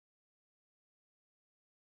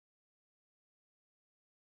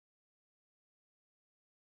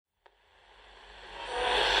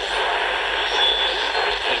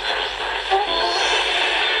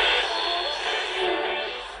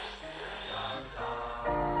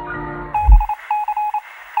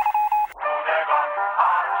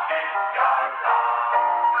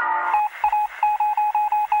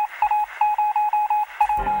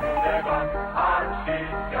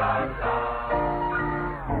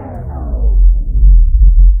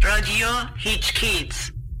رادیو هیچ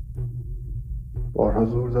کیدز. بارها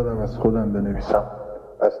زور زدم از خودم بنویسم،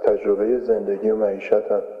 از تجربه زندگی و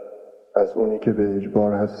معیشتم، از اونی که به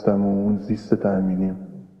اجبار هستم و اون زیست تأمینیم.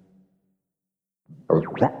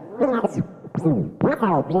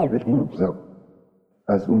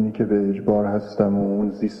 از اونی که به اجبار هستم و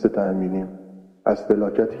اون زیست تأمینیم، از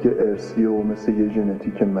فلاکتی که ارثی و مثل یه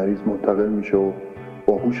ژنتیک مریض منتقل میشه و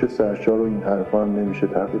با هوش سرشار و این حرفا هم نمیشه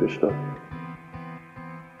تغییرش داد.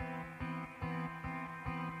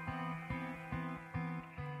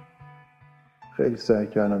 خیلی سعی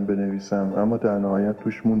کردم بنویسم اما در نهایت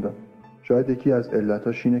توش موندم. شاید یکی از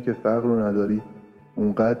علتاش اینه که فقر رو نداری،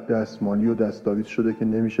 اونقدر دستمالی و دستاویز شده که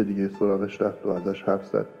نمیشه دیگه سراغش رفت و ازش حرف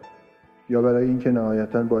زد. یا برای اینکه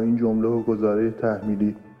نهایتاً با این جمله و گزاره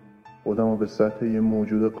تحمیلی خودمو به سطح یه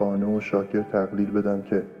موجود قانع و شاکر تقلیل بدم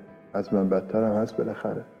که از من بدترم هست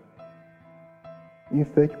بالاخره. این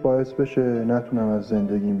فکر باعث بشه نتونم از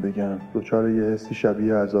زندگیم بگم، دچار یه حسی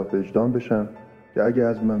شبیه عذاب وجدان بشم که اگه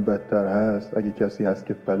از من بدتر هست، اگه کسی هست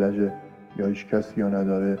که فلجه یا هیچ کسی یا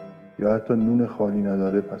نداره یا حتی نون خالی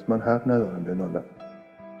نداره، پس من حق ندارم بنالم.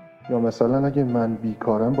 یا مثلا اگه من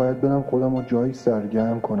بیکارم باید برم خودم رو جایی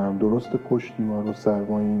سرگرم کنم، درست پشتیبان و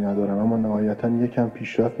سرمایه‌ای ندارم اما نهایتاً یکم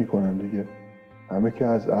پیشرفت میکنم دیگه. همه که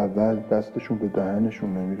از اول دستشون به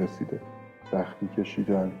دهنشون نمیرسیده، سختی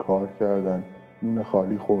کشیدن، کار کردن، نون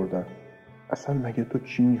خالی خوردن. اصلا مگه تو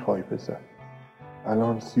چی میخوای پسر؟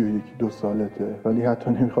 الان 31-2 سالته ولی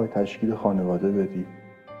حتی نمیخوای تشکیل خانواده بدی.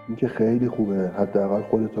 این که خیلی خوبه، حداقل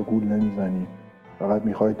خودتو گول نمیزنی، فقط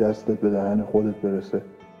میخوای دستت به دهن خودت برسه.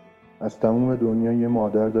 از تموم دنیا یه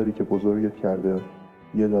مادر داری که بزرگت کرده،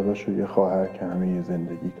 یه داداش و یه خواهر که همه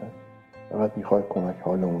زندگیتن. فقط میخوای کمک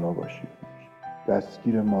حال اونا باشی،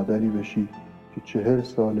 دستگیر مادری بشی که 40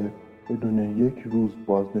 ساله بدون یک روز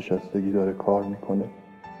بازنشستگی داره کار میکنه.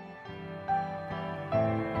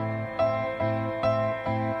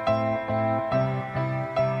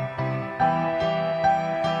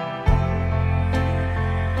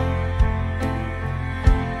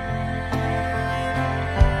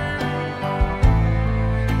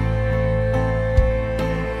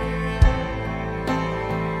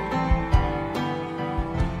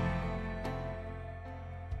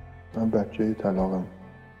 من بچه طلاقم.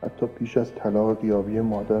 حتی پیش از طلاق غیابی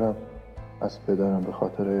مادرم از پدرم به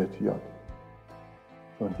خاطر اعتیاد،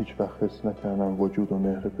 چون هیچ وقت حس نکردم وجود و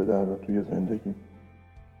مهر پدر رو توی زندگیم.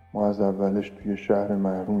 ما از اولش توی شهر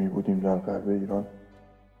محرومی بودیم در غرب ایران.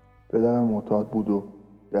 پدرم معتاد بود و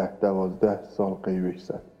 10-12 سال غیبش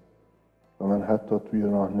زد و من حتی توی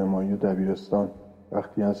راهنمایی دبیرستان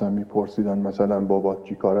وقتی ازم میپرسیدن مثلا بابات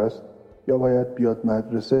چی کار است یا باید بیاد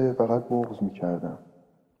مدرسه، فقط بغض میکردم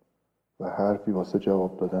و حرفی واسه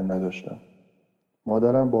جواب دادن نداشتم.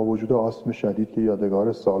 مادرم با وجود آسم شدید که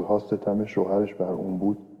یادگار سالها ستم شوهرش بر اون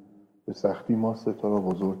بود، به سختی ما 3 تا رو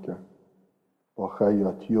بزرگ کرد، با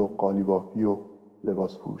خیاطی و قالیبافی و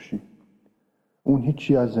لباس فروشی. اون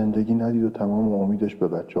هیچی از زندگی ندید و تمام امیدش به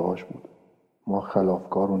بچه‌هاش بود. ما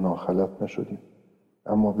خلافکار و ناخلف نشدیم،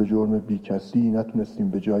 اما به جرم بیکسی نتونستیم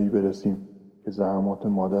به جایی برسیم که زحمات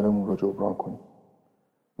مادرمون رو جبران کنیم.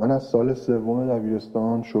 من از سال 3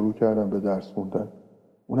 دبیرستان شروع کردم به درس خوندن،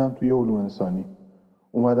 اونم توی علوم انسانی.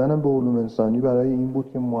 اومدنم به علوم انسانی برای این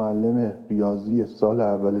بود که معلم ریاضی سال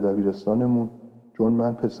اول دبیرستانمون، چون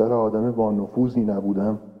من پسر آدم با نفوذی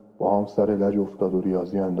نبودم، با هم سر لج افتاد و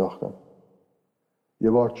ریاضی انداختم.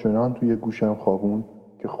 یه بار چنان توی گوشم خوابون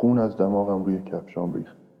که خون از دماغم روی کفشام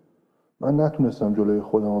ریخت. من نتونستم جلوی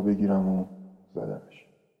خودم رو بگیرم و زدمش.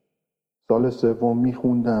 سال 3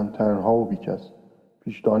 میخوندم تنها و بیکس.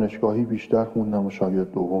 پیش دانشگاهی بیشتر خوندم و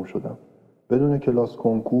شاگرد دوم شدم. بدون کلاس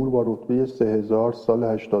کنکور با رتبه 3000 سال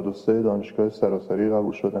 83 دانشگاه سراسری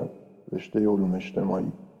قبول شدم، رشته علوم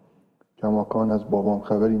اجتماعی. کماکان از بابام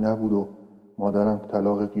خبری نبود و مادرم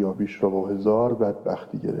طلاق غیابیش را با 1000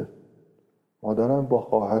 بدبختی گرفت. مادرم با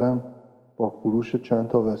خواهرم با فروش چند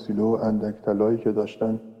تا وسیله و اندک طلایی که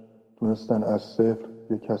داشتن تونستن از صفر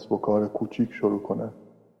یک کسب و کار کوچیک شروع کنن.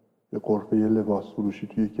 یه غرفه لباس فروشی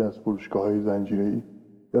توی یکی از فروشگاه‌های زنجیره‌ای.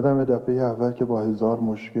 یادم دفعه اول که با 1000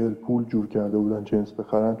 مشکل پول جور کرده بودن جنس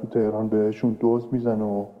بخرن، تو تهران بهشون دزد میزنه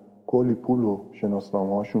و کلی پول و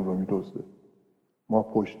شناسنامه‌هاشون رو میدزده. ما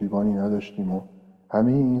پشتیبانی نداشتیم و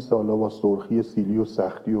همه این سالا با سرخی سیلی و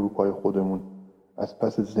سختی و رو پای خودمون از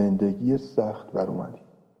پس زندگی سخت بر اومدیم.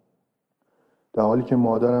 در حالی که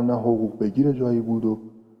مادرم نه حقوق بگیر جایی بود و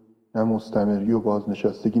نه مستمری و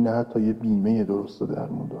بازنشستگی، نه حتی یه بیمه درست و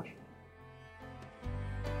درمون داشت.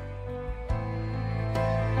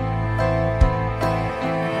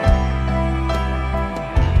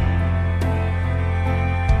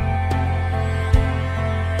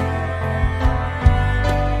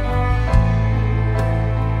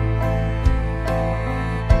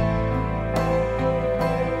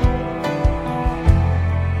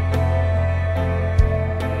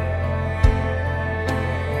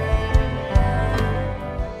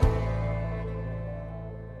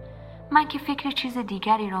 من که فکر چیز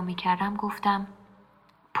دیگری را می کردم گفتم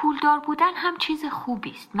پولدار بودن هم چیز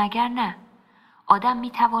خوبی است مگر نه؟ آدم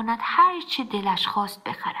می تواند هر چه دلش خواست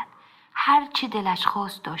بخرد، هر چه دلش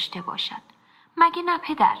خواست داشته باشد. مگه نه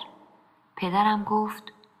پدر؟ پدرم گفت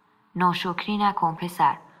ناشکری نکن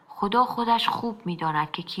پسر، خدا خودش خوب می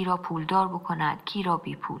داند که کی را پولدار بکند کی را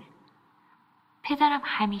بی پول. پدرم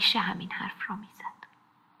همیشه همین حرف را می زد.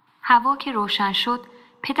 هوا که روشن شد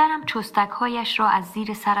پدرم چستک‌هایش را از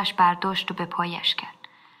زیر سرش برداشت و به پایش کرد.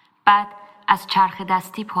 بعد از چرخ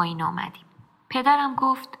دستی پایین آمدیم. پدرم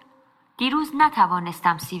گفت دیروز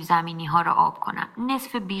نتوانستم سیب زمینی ها را آب کنم.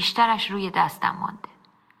 نصف بیشترش روی دستم مانده.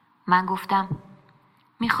 من گفتم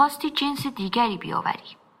میخواستی جنس دیگری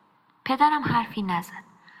بیاوری. پدرم حرفی نزد.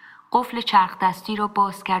 قفل چرخ دستی را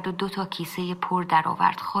باز کرد و 2 کیسه پر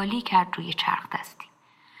درآورد خالی کرد روی چرخ دستی.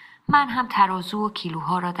 من هم ترازو و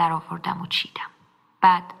کیلوها را درآوردم و چیدم.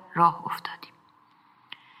 بعد راه افتادیم.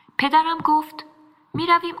 پدرم گفت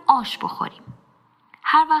میرویم آش بخوریم.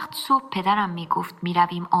 هر وقت صبح پدرم میگفت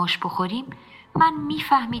میرویم آش بخوریم من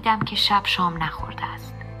میفهمیدم که شب شام نخورده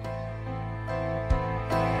است.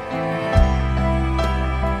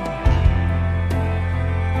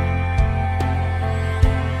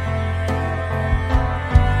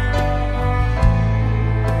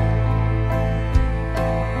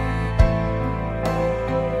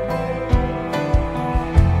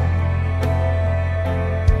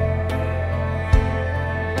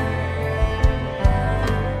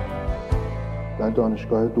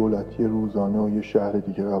 دانشگاه دولتی روزانه و یه شهر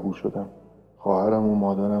دیگه قبول شدم. خواهرم و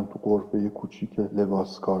مادرم تو غرفه کوچیک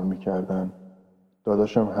لباس کار میکردن.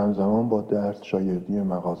 داداشم همزمان با درس شاگردی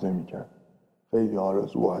مغازه میکرد. خیلی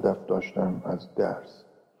آرزو و هدف داشتم از درس.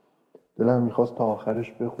 دلم میخواست تا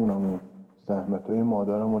آخرش بخونم و زحمتهای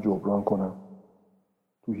مادرم رو جبران کنم.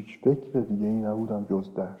 تو هیچ فکر دیگه ای نبودم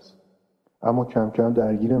جز درس. اما کم کم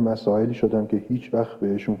درگیر مسائلی شدم که هیچ وقت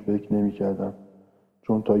بهشون فکر نمیکردم.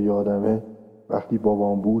 چون تا یادمه وقتی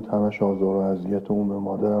بابام بود همش آزار و اذیت اون به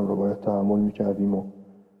مادرم رو باید تحمل میکردیم و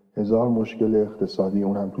 1000 مشکل اقتصادی،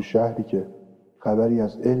 اون هم تو شهری که خبری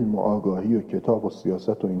از علم و آگاهی و کتاب و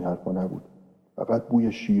سیاست و این حرفا نبود. فقط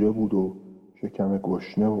بوی شیره بود و شکم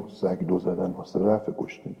گشنه و سگ دو زدن واسه رفع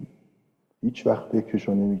گشنگی. هیچ وقت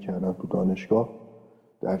فکرشو نمیکردم تو دانشگاه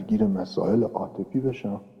درگیر مسائل عاطفی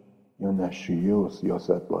بشم یا نشریه و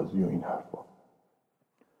سیاست بازی و این حرفا.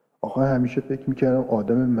 آخه همیشه فکر میکردم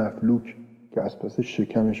آدم مفلوک که از پس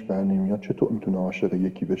شکمش بر نمیاد چطور میتونه عاشق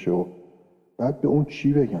یکی بشه و بعد به اون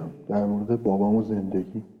چی بگم در مورد بابام و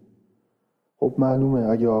زندگی. خب معلومه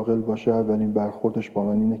اگه عاقل باشه اولین برخوردش با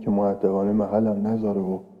من اینه که مؤدبانه محلم نذاره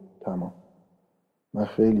و تمام. من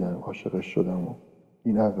خیلی عاشقش شدم و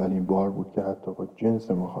این اولین بار بود که حتی با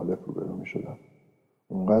جنس مخالف روبرو میشدم.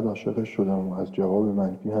 اونقدر عاشقش شدم و از جواب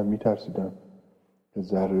منفی هم میترسیدم که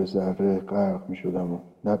ذره ذره غرق میشدم و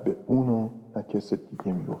نه به اونو نه کس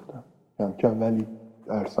دیگه میگفتم. کم کم ولی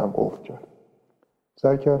درسم افت کرد.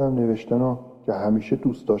 سعی کردم نوشتنو که همیشه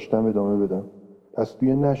دوست داشتم ادامه بدم. پس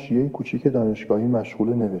توی نشریه کوچیک دانشگاهی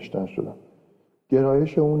مشغول نوشتن شدم.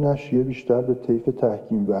 گرایش اون نشریه بیشتر به طیف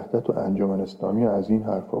تحکیم وحدت و انجمن اسلامی از این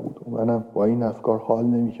حرفا بود. منم با این افکار حال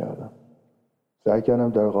نمی‌کردم. سعی کردم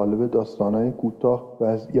در قالب داستان‌های کوتاه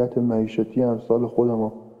وضعیت معیشتی امثال خودم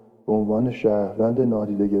رو به عنوان شهروند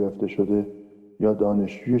نادیده گرفته شده یا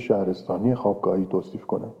دانشجوی شهرستانی خوابگاهی توصیف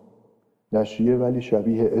کنم. نشریه ولی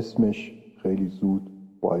شبیه اسمش خیلی زود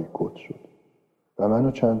بایکوت شد و من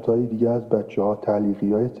و چند تایی دیگه از بچه‌ها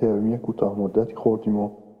تعلیقی‌های ترمی کوتاه مدتی خوردیم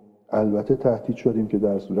و البته تهدید شدیم که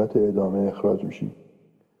در صورت ادامه اخراج میشیم.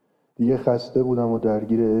 دیگه خسته بودم و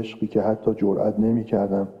درگیر عشقی که حتی جرئت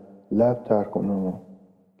نمی‌کردم لب تر کنم و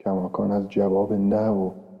کماکان از جواب نه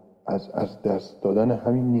و از دست دادن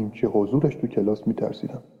همین نیمچه حضورش تو کلاس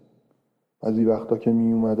میترسیدم. از این وقتا که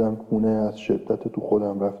می اومدم خونه از شدت تو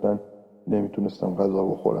خودم رفتن نمیتونستم غذا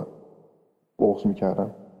بخورم. بغض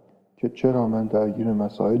میکردم که چرا من درگیر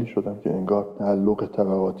مسائلی شدم که انگار تعلق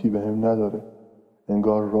طبقاتی بهم نداره.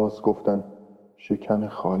 انگار راست گفتن شکم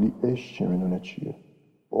خالی عشق چه میدونه چیه.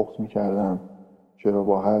 بغض میکردم چرا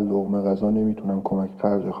با هر لقمه غذا نمیتونم کمک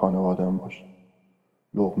خرج خانواده‌ام باشم.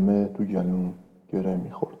 لقمه تو گلوم گره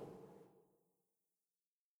میخورد.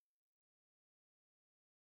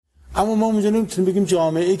 اما ما اونجا نمیتونیم بگیم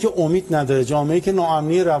جامعه‌ای که امید نداره، جامعه‌ای که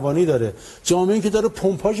ناامنی روانی داره، جامعه‌ای که داره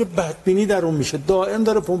پمپاژ بدبینی در اون میشه، دائم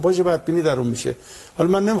داره پمپاژ بدبینی در اون میشه. حالا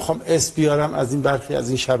من نمیخوام اسم بیارم از این برخی از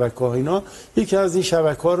این شبکه‌ها اینا. یکی از این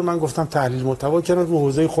شبکه‌ها رو من گفتم تحلیل محتوا کردم رو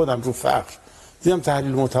حوزه خودم، رو فقر. دیدم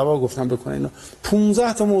تحلیل محتوا گفتم بکنه اینا.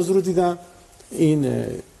 15 تا موضوع رو دیدم این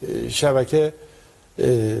شبکه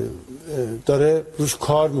داره روش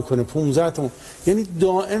کار میکنه 15 تا، یعنی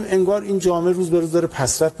دائم انگار این جامعه روز به روز داره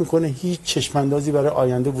پسرت میکنه، هیچ چشماندازی برای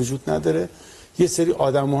آینده وجود نداره. یه سری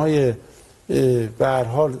آدم‌های به هر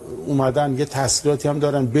حال اومدن یه تحصیلاتی هم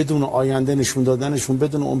دارن بدون آینده نشون دادنشون،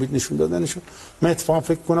 بدون امید نشون دادنشون. من اتفاقا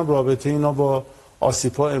فکر کنم رابطه اینا با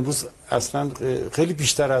آسیپا امروز اصلا خیلی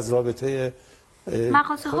بیشتر از رابطه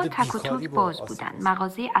مغازه‌ها تک و توک باز بودن.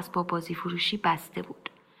 مغازه اسباب بازی فروشی بسته بود.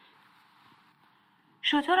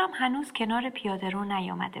 شترم هنوز کنار پیاده رو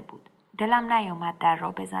نیامده بود. دلم نیامد در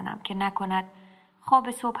را بزنم که نکند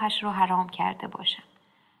خواب صبحش را حرام کرده باشم.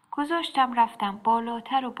 گذاشتم رفتم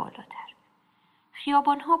بالاتر و بالاتر.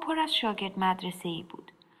 خیابان‌ها پر از شاگرد مدرسه‌ای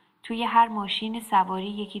بود. توی هر ماشین سواری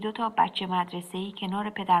یکی دو تا بچه مدرسه‌ای کنار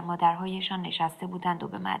پدر مادرهایشان نشسته بودند و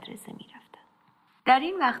به مدرسه می‌رفتند. در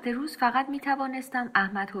این وقت روز فقط می‌توانستم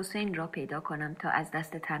احمد حسین را پیدا کنم تا از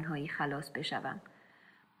دست تنهایی خلاص بشوم.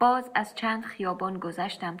 باز از چند خیابان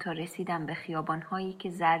گذشتم تا رسیدم به خیابان‌هایی که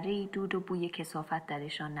ذره‌ای دود و بوی کثافت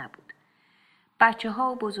درشان نبود.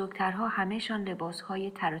 بچه‌ها و بزرگترها همه‌شان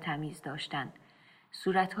لباس‌های تر و تمیز داشتند.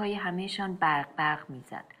 صورت‌های همه‌شان برق برق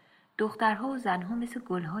می‌زد. دخترها و زنها مثل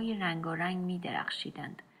گل‌های رنگارنگ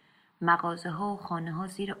می‌درخشیدند. مغازه‌ها و خانه‌ها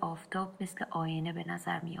زیر آفتاب مثل آینه به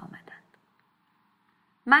نظر می‌آمدند.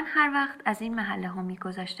 من هر وقت از این محله‌ها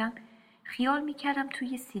می‌گذشتم خیال می‌کردم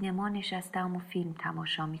توی سینما نشستم و فیلم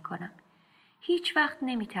تماشا می‌کنم. هیچ وقت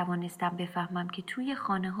نمی‌توانستم بفهمم که توی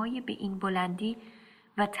خانه‌های به این بلندی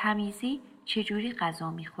و تمیزی چجوری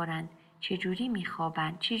غذا می‌خورند، چجوری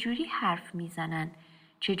می‌خوابند، چجوری حرف می‌زنند،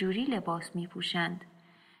 چجوری لباس می‌پوشند.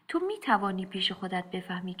 تو می‌توانی پیش خودت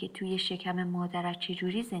بفهمی که توی شکم مادرت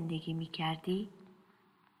چجوری زندگی می‌کردی؟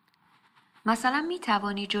 مثلا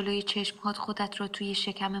می‌توانی جلوی چشم‌هات خودت را توی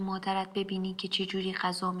شکم مادرت ببینی که چجوری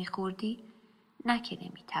غذا می‌خوردی؟ نه که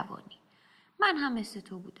نمی‌توانی. من هم مثل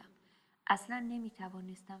تو بودم. اصلا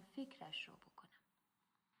نمی‌توانستم فکرش را بکنم.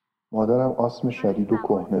 مادرم آسم شدید و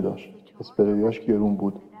کهنه داشت. اسپریاش گرون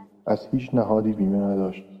بود. از هیچ نهادی بیمه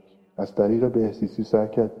نداشت. از طریق بهزیستی سعی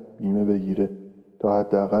کرد بیمه بگیره تا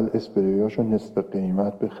حداقل اسپریاشو نصف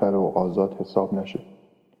قیمت بخره و آزاد حساب نشه.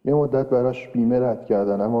 یه مدت براش بیمه رد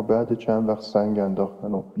کردن، اما بعد چند وقت سنگ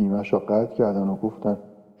انداختن و بیمه‌شو قطع کردن و گفتن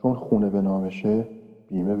چون خونه به نامشه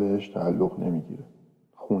بیمه بهش تعلق نمیگیره.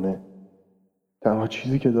 خونه، تنها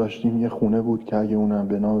چیزی که داشتیم یه خونه بود که اگه اونم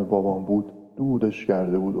به نام بابام بود دودش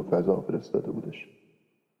کرده بود و فضا فرستاده بودش.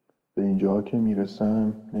 به اینجا که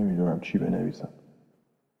میرسم نمیدونم چی بنویسم.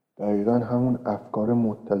 دقیقا همون افکار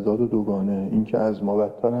متضاد و دوگانه، این که از ما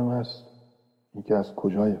بدترم هست، این که از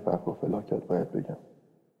کجای فقر و فلاکت باید بگم.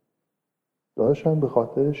 داشتم به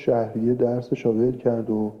خاطر شهریه درسش ول کرد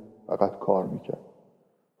و فقط کار میکرد.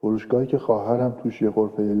 فروشگاهی که خواهرم توش یه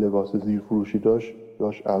غرفه لباس زیر فروشی داشت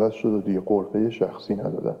جاش عوض شد و دیگه غرفه شخصی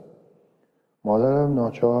ندادن. مادرم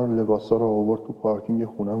ناچار لباسا رو آورد تو پارکینگ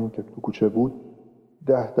خونمون که تو کوچه بود.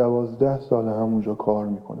 10-12 سال همونجا کار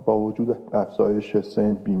میکنه با وجود افزایش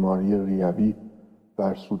سن، بیماری ریوی،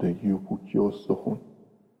 فرسودگی و پوکی استخون.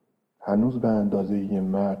 هنوز به اندازه یه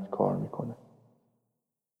مرد کار میکنه.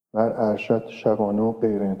 من ارشد شبانه و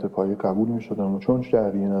غیر انتفاعی قبول میشدم و چون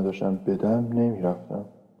شهریه نداشتم بدم نمیرفتم.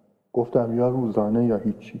 گفتم یا روزانه یا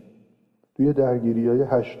هیچی. توی درگیری‌های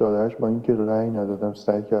 88 با اینکه رأی ندادم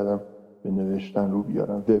سعی کردم به نوشتن رو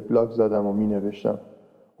بیارم. وبلاگ زدم و مینوشتم.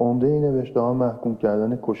 عمده این نوشته ها محکوم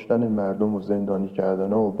کردن کشتن مردم و زندانی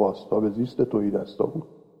کردن و بازتاب زیست توحیدستا بود.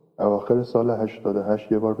 اواخر سال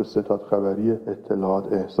 88 یه بار به ستاد خبری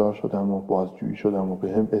اطلاعات احضار شدم و بازجویی شدم و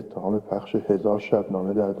به هم اتهام پخش 1000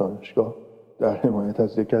 شبنامه در دانشگاه در حمایت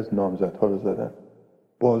از یکی از نامزدها رو زدن.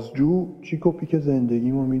 بازجو چیک و پیک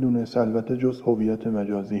زندگیمو میدونست، البته جز هویت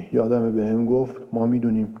مجازی. یادمه به هم گفت ما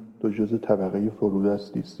میدونیم تو جز طبقه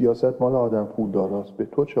فرودستی، سیاست مال آدم پولداراست، به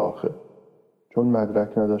تو چه آخه؟ چون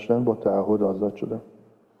مدرک نداشتن با تعهد آزاد شدم.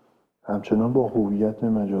 همچنان با هویت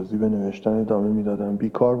مجازی به نوشتن ادامه میدادم.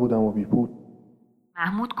 بیکار بودم و بیپول.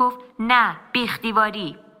 محمود گفت نه،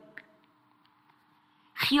 بیختیواری.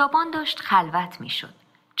 خیابان داشت خلوت میشد.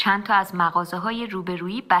 چند تا از مغازه‌های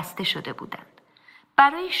روبرویی بسته شده بودند.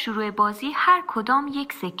 برای شروع بازی هر کدام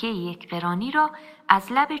یک سکه 1 قرانی را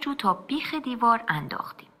از لب جو تا بیخ دیوار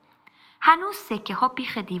انداختیم. هنوز سکه ها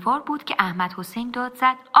بیخ دیوار بود که احمد حسین داد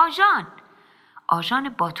زد آژان! آژان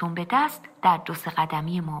باتون به دست در 2-3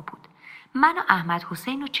 قدمی ما بود. من و احمد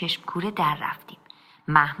حسین و چشم کوره در رفتیم.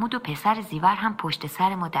 محمود و پسر زیور هم پشت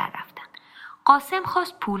سر ما در رفتن. قاسم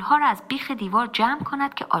خواست پولها را از بیخ دیوار جمع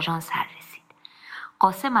کند که آژان سر رسید.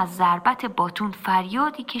 قاسم از ضربت باتون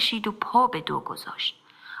فریادی کشید و پا به دو گذاشت.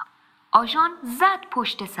 آژان زد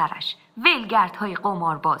پشت سرش. ولگردهای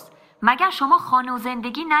قمارباز، مگر شما خانه و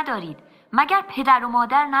زندگی ندارید؟ مگر پدر و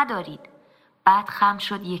مادر ندارید؟ بعد خم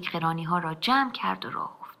شد، یک قرانی ها را جمع کرد و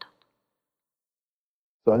راه افتاد.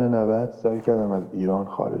 سال 90 سعی کردم از ایران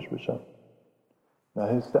خارج بشم. نه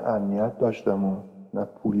حس امنیت داشتم و نه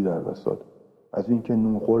پولی در بساط. از اینکه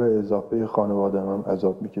نونخور اضافه خانواده‌ام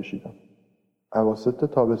عذاب می‌کشیدم. اواسط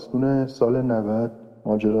تابستون سال 90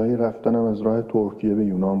 ماجرای رفتنم از راه ترکیه به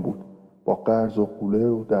یونان بود، با قرض و قوله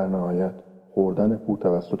و در نهایت خوردن پول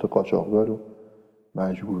توسط قاچاقدار و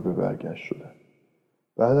مجبور به برگشت شدن.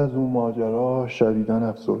 بعد از اون ماجرا شدیداً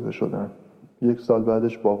افسرده شدم. 1 سال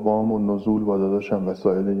بعدش با وام و نزول با داداشم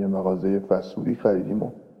وسایل یه مغازه فسفودی خریدیم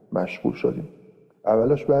و مشغول شدیم.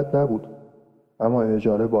 اولش بد نبود، اما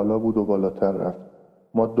اجاره بالا بود و بالاتر رفت.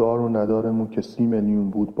 ما دار و ندارمون که 30 میلیون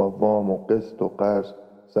بود با وام و قسط و قرض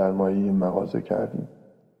سرمایه مغازه کردیم.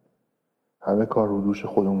 همه کار رو دوش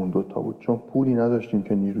خودمون دوتا بود، چون پولی نداشتیم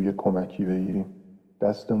که نیروی کمکی بگیریم.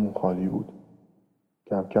 دستمون خالی بود.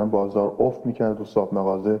 کم کم بازار افت میکرد و صاحب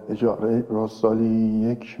مغازه اجاره را سالی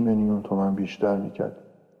 1 میلیون تومان بیشتر میکرد.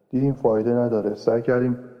 دیدیم فایده نداره، سعی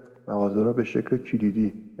کردیم مغازه را به شکل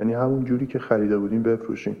کلیدی، یعنی همون جوری که خریده بودیم،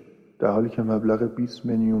 بفروشیم، در حالی که مبلغ 20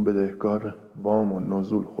 میلیون بدهکار وام و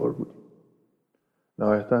نزول خور بودیم.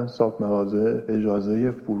 نهایتاً صاحب مغازه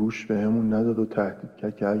اجازه فروش بهمون نداد و تهدید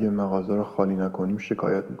کرد که اگه مغازه را خالی نکنیم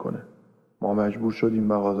شکایت میکنه. ما مجبور شدیم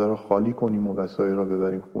مغازه را خالی کنیم و وسایل را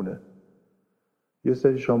ببریم خونه. یه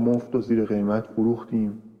سریشا مفت و زیر قیمت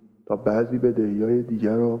فروختیم تا بعضی بدهی‌های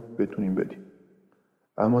دیگر را بتونیم بدیم.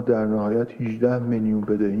 اما در نهایت 18 میلیون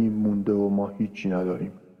بدهی مونده و ما هیچی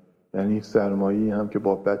نداریم. یعنی سرمایه‌ای هم که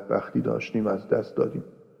با بدبختی داشتیم از دست دادیم.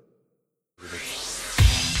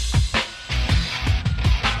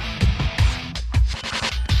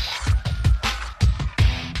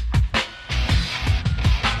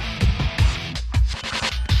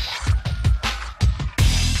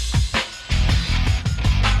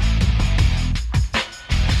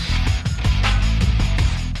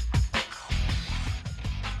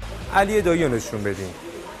 علی دایی رو نشون بدیم،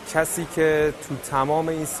 کسی که تو تمام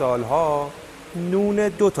این سالها نون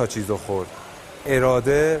 2 چیزو خورد،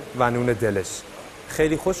 اراده و نون دلش.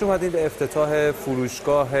 خیلی خوش اومدین به افتتاح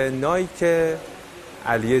فروشگاه نایک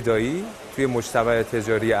علی دایی توی مجتمع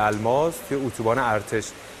تجاری الماس توی اتوبان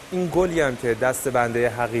ارتش. این گلی هم که دست بنده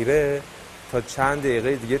حقیره تا چند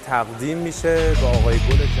دقیقه دیگه تقدیم میشه به آقای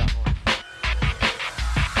گل جهان.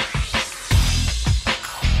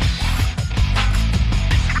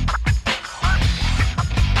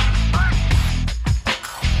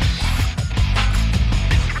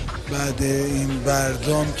 بعد این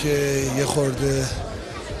برگام که یه خورده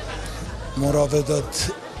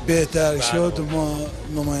مراودات بهتر شد، ما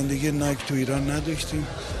نمایندگی نایک تو ایران نداشتیم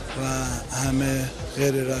و همه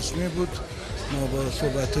غیر رسمی بود. ما با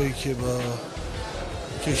صحبتایی که با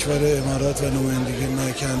کشور امارات و نمایندگی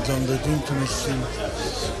نایک انجام دادیم تونستیم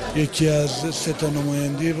یکی از 3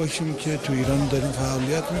 نمایندگی باشیم که تو ایران داریم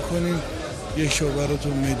فعالیت میکنیم. یه شعبه رو تو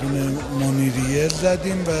میدون منیریه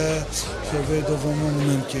زدیم و شعبه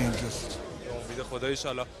دوممون که اینجاست. امید خدا ان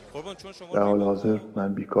شاء الله. قربان چون شما در حال حاضر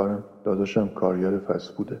من بیکارم، داداشم کارگر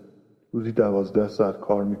فسفوده. روزی 12 ساعت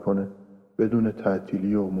کار میکنه بدون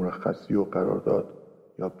تعطیلی و مرخصی و قرارداد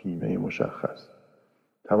یا بیمه مشخص.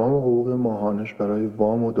 تمام حقوق ماهانش برای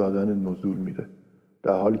وام و دادن نزول میده،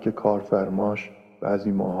 در حالی که کارفرماش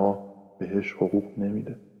بعضی ماها بهش حقوق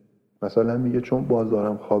نمیده. مثلا میگه چون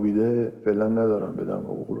بازارم خوابیده فعلا ندارم بدم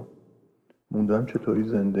حقوق رو. موندم چطوری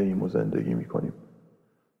زنده ایم و زندگی میکنیم.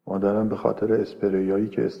 مادرم به خاطر اسپریایی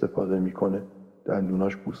که استفاده میکنه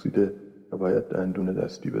دندوناش پوسیده و باید دندون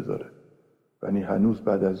دستی بذاره، ولی هنوز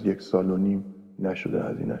بعد از 1.5 سال نشده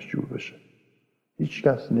از اینش جور بشه. هیچ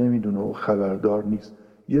کس نمیدونه و خبردار نیست.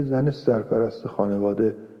 یه زن سرپرست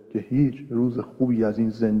خانواده که هیچ روز خوبی از این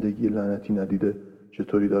زندگی لعنتی ندیده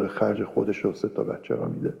چطوری داره خرج خودش و 3 بچه را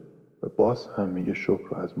میده و باز هم میگه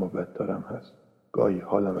شکر از ما بدترم هست. گاهی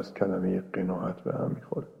حالم از کلمه قناعت به هم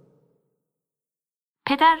میخوره.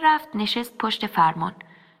 پدر رفت نشست پشت فرمان.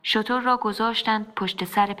 شتر را گذاشتند پشت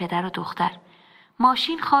سر پدر و دختر.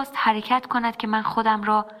 ماشین خواست حرکت کند که من خودم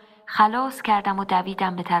را خلاص کردم و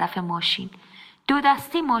دویدم به طرف ماشین. 2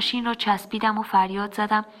 دستی ماشین را چسبیدم و فریاد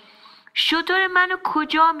زدم: شتر منو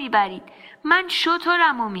کجا میبرید؟ من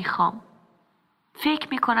شترمو میخوام. فکر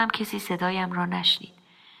میکنم کسی صدایم را نشنید.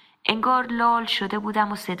 انگار لال شده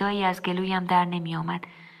بودم و صدایی از گلویم در نمی آمد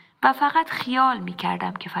و فقط خیال می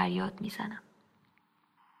کردم که فریاد می زنم.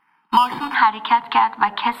 ماشین حرکت کرد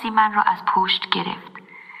و کسی من را از پشت گرفت.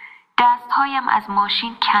 دستهایم از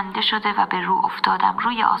ماشین کنده شده و به رو افتادم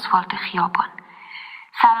روی آسفالت خیابان.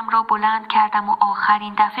 سرم را بلند کردم و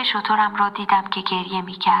آخرین دفعه شترم را دیدم که گریه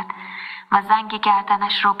می کرد و زنگ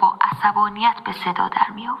گردنش را با عصبانیت به صدا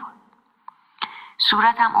در می آورد.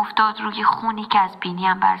 صورتم افتاد روی خونی که از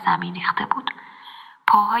بینیم بر زمین ریخته بود.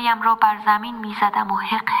 پاهایم را بر زمین می زدم و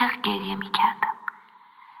حق حق گریه می کردم.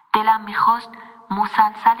 دلم می خواست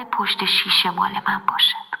مسلسل پشت شیشه مال من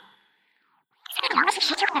باشد.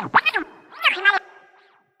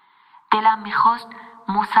 دلم می خواست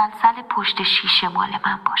مسلسل پشت شیشه مال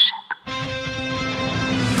من باشد.